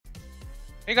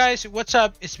Hey guys, what's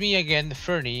up? It's me again,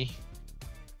 Fernie,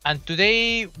 and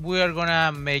today we are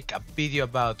gonna make a video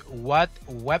about what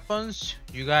weapons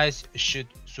you guys should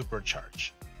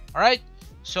supercharge. Alright,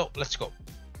 so let's go.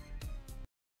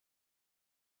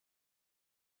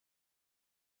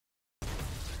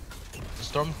 The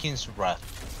Storm King's Wrath.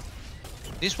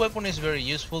 This weapon is very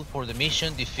useful for the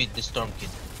mission Defeat the Storm King.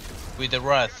 With the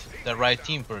Wrath, the right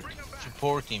team perk,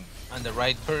 support team, and the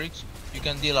right perks, you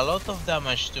can deal a lot of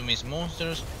damage to miss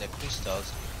monsters, the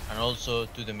crystals, and also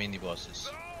to the mini bosses.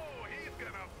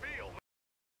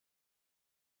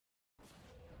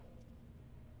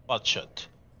 Bloodshot.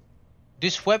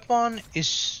 This weapon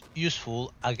is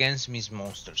useful against miss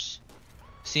monsters.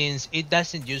 Since it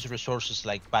doesn't use resources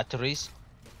like batteries,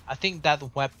 I think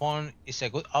that weapon is a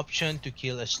good option to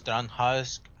kill a strong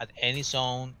husk at any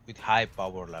zone with high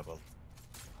power level.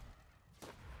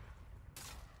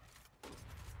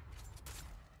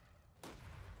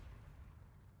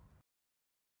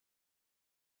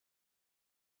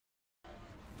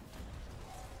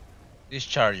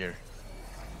 Discharger.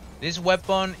 This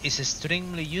weapon is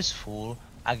extremely useful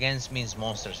against miss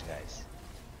monsters, guys.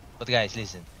 But guys,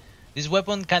 listen. This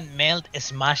weapon can melt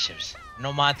smashers,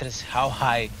 no matter how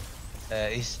high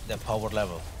is the power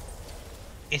level.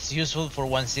 It's useful for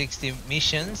 160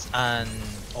 missions and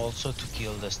also to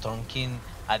kill the Storm King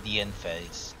at the end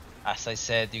phase. As I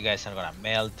said, you guys are gonna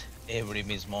melt every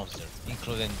miss monster,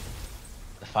 including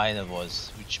the final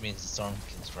boss, which means the Storm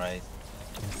Kings, right?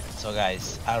 So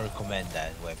guys, I recommend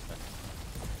that weapon.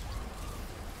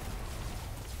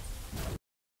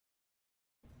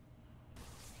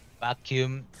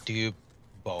 Vacuum Tube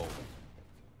Bow.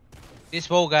 This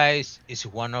bow, guys, is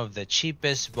one of the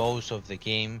cheapest bows of the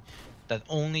game that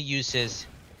only uses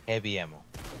heavy ammo.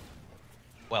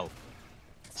 Well,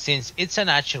 since it's a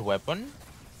natural weapon,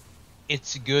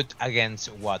 it's good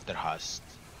against water husks.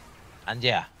 And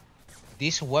yeah,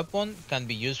 this weapon can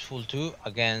be useful too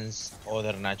against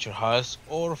other natural husks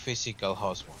or physical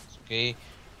husks ones, okay?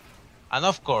 And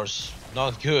of course,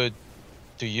 not good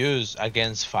to use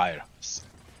against fire husks.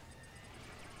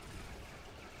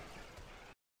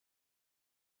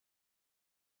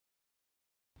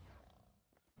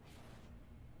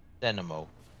 Dynamo.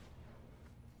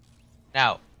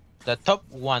 Now, the top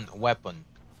one weapon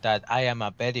that I am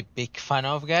a very big fan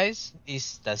of, guys,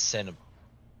 is the Dynamo.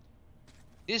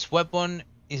 This weapon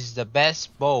is the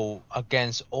best bow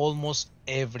against almost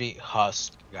every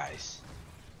husk, guys.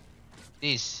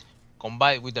 This,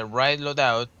 combined with the right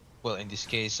loadout, well, in this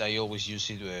case I always use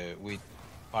it with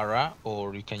Para,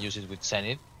 or you can use it with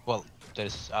Zenith. Well,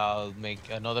 I'll make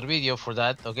another video for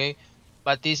that, okay?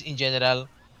 But this in general,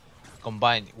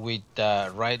 combined with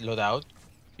the right loadout,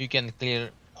 you can clear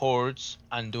hordes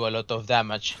and do a lot of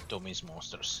damage to miss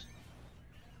monsters.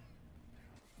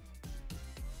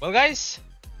 Well guys,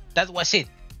 that was it.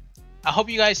 I hope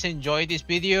you guys enjoyed this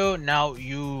video. Now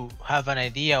you have an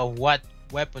idea of what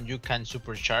weapon you can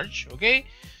supercharge, okay?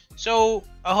 So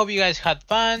I hope you guys had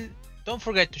fun. Don't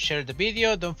forget to share the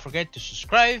video, don't forget to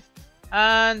subscribe,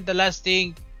 and the last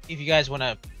thing, if you guys want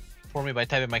to support me by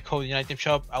typing my code in item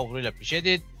shop, I would really appreciate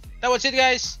it. That was it,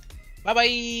 guys. Bye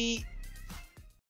bye.